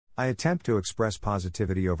I attempt to express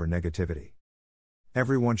positivity over negativity.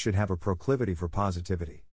 Everyone should have a proclivity for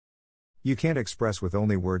positivity. You can't express with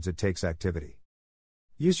only words, it takes activity.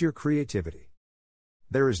 Use your creativity.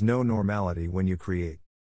 There is no normality when you create.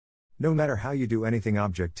 No matter how you do anything,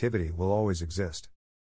 objectivity will always exist.